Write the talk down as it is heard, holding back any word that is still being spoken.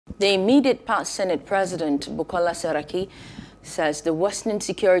The immediate past Senate President, Bukola Saraki, says the worsening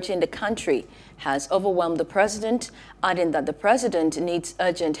security in the country has overwhelmed the president, adding that the president needs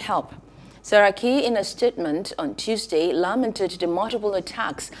urgent help. Saraki, in a statement on Tuesday, lamented the multiple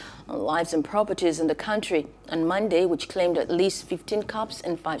attacks on lives and properties in the country on Monday, which claimed at least 15 cops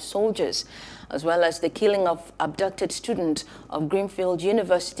and 5 soldiers, as well as the killing of abducted students of Greenfield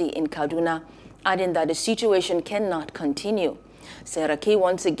University in Kaduna, adding that the situation cannot continue. Saraki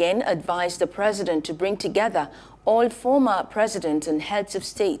once again advised the president to bring together all former presidents and heads of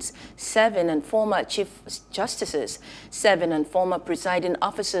states, 7 and former chief justices, 7 and former presiding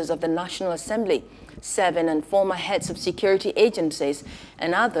officers of the National Assembly, 7 and former heads of security agencies,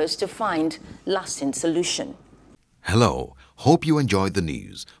 and others to find lasting solution. Hello, hope you enjoyed the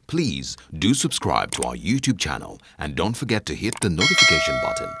news. Please do subscribe to our YouTube channel and don't forget to hit the notification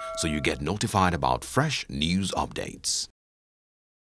button so you get notified about fresh news updates.